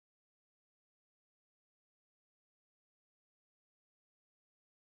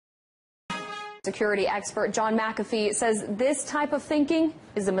Security expert John McAfee says this type of thinking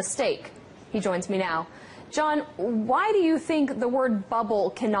is a mistake. He joins me now. John, why do you think the word bubble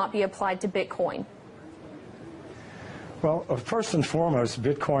cannot be applied to Bitcoin? Well, first and foremost,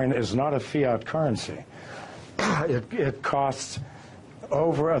 Bitcoin is not a fiat currency. It costs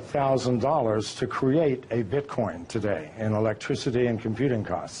over $1,000 to create a Bitcoin today in electricity and computing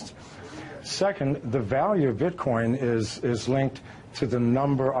costs. Second, the value of Bitcoin is linked to the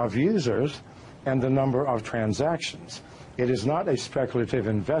number of users and the number of transactions. It is not a speculative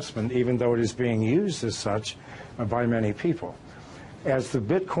investment, even though it is being used as such by many people. As the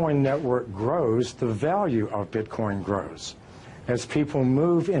Bitcoin network grows, the value of Bitcoin grows. As people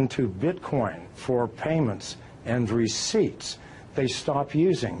move into Bitcoin for payments and receipts, they stop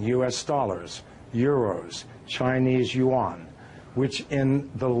using US dollars, euros, Chinese yuan, which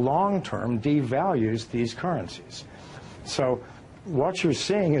in the long term devalues these currencies. So what you're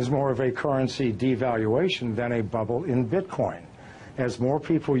seeing is more of a currency devaluation than a bubble in Bitcoin. As more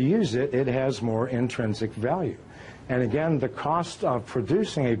people use it, it has more intrinsic value. And again, the cost of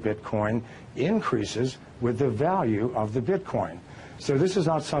producing a Bitcoin increases with the value of the Bitcoin. So this is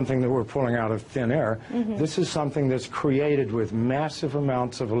not something that we're pulling out of thin air. This is something that's created with massive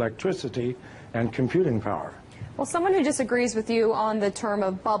amounts of electricity and computing power. Well, someone who disagrees with you on the term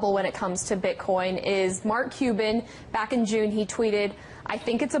of bubble when it comes to Bitcoin is Mark Cuban. Back in June, he tweeted, "I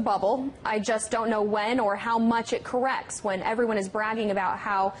think it's a bubble. I just don't know when or how much it corrects." When everyone is bragging about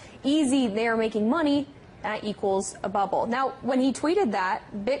how easy they're making money, that equals a bubble. Now, when he tweeted that,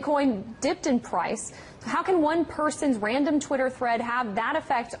 Bitcoin dipped in price. So how can one person's random Twitter thread have that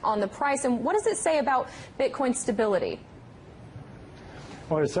effect on the price? And what does it say about Bitcoin's stability?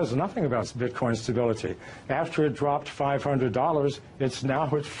 Well, it says nothing about Bitcoin stability. After it dropped $500, it's now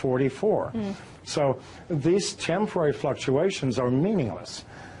at 44. So these temporary fluctuations are meaningless,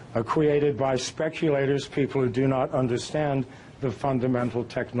 created by speculators, people who do not understand the fundamental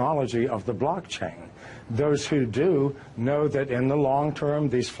technology of the blockchain. Those who do know that in the long term,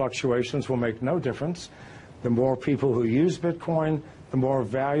 these fluctuations will make no difference. The more people who use Bitcoin, the more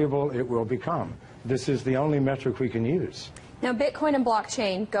valuable it will become. This is the only metric we can use. Now, Bitcoin and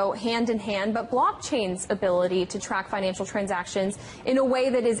blockchain go hand in hand, but blockchain's ability to track financial transactions in a way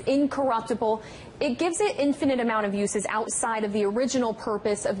that is incorruptible, it gives it infinite amount of uses outside of the original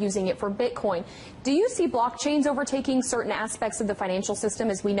purpose of using it for Bitcoin. Do you see blockchains overtaking certain aspects of the financial system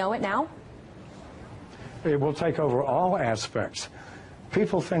as we know it now? It will take over all aspects.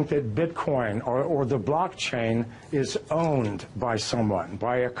 People think that Bitcoin or the blockchain is owned by someone,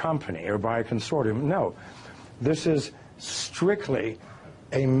 by a company or by a consortium. No, this is strictly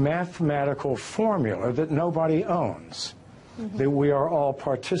a mathematical formula that nobody owns, that we are all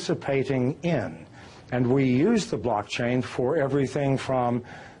participating in. And we use the blockchain for everything from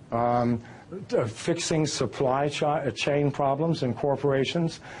fixing supply chain problems in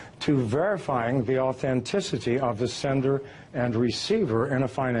corporations to verifying the authenticity of the sender and receiver in a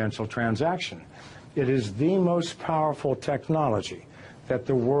financial transaction. It is the most powerful technology that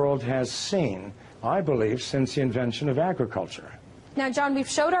the world has seen, I believe, since the invention of agriculture. Now, John, we've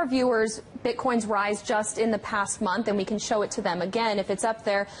showed our viewers Bitcoin's rise just in the past month, and we can show it to them again if it's up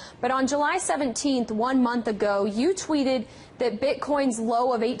there. But on July 17th, 1 month ago, you tweeted that Bitcoin's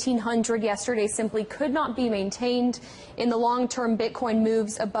low of 1,800 yesterday simply could not be maintained. In the long term, Bitcoin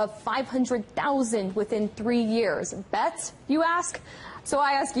moves above 500,000 within 3 years. Bet, you ask? So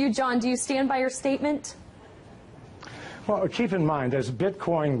I ask you, John, do you stand by your statement? Well, keep in mind, as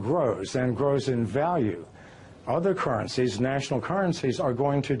Bitcoin grows and grows in value, other currencies, national currencies, are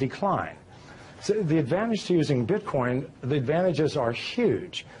going to decline. So the advantage to using Bitcoin, the advantages are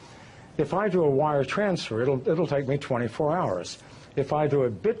huge. If I do a wire transfer, it'll take me 24 hours. If I do a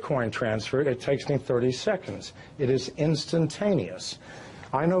Bitcoin transfer, it takes me 30 seconds. It is instantaneous.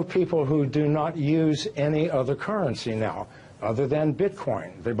 I know people who do not use any other currency now other than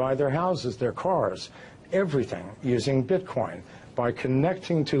Bitcoin. They buy their houses, their cars, everything using Bitcoin by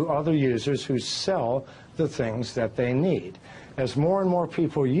connecting to other users who sell the things that they need. As more and more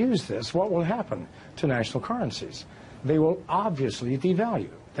people use this, what will happen to national currencies? They will obviously devalue.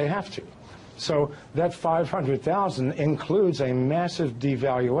 They have to. So that 500,000 includes a massive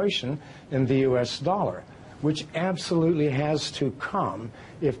devaluation in the US dollar, which absolutely has to come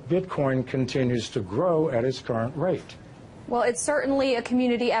if Bitcoin continues to grow at its current rate. Well, it's certainly a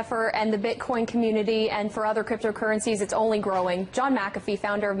community effort, and the Bitcoin community and for other cryptocurrencies, it's only growing. John McAfee,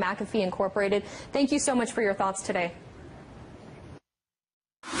 founder of McAfee Incorporated, thank you so much for your thoughts today.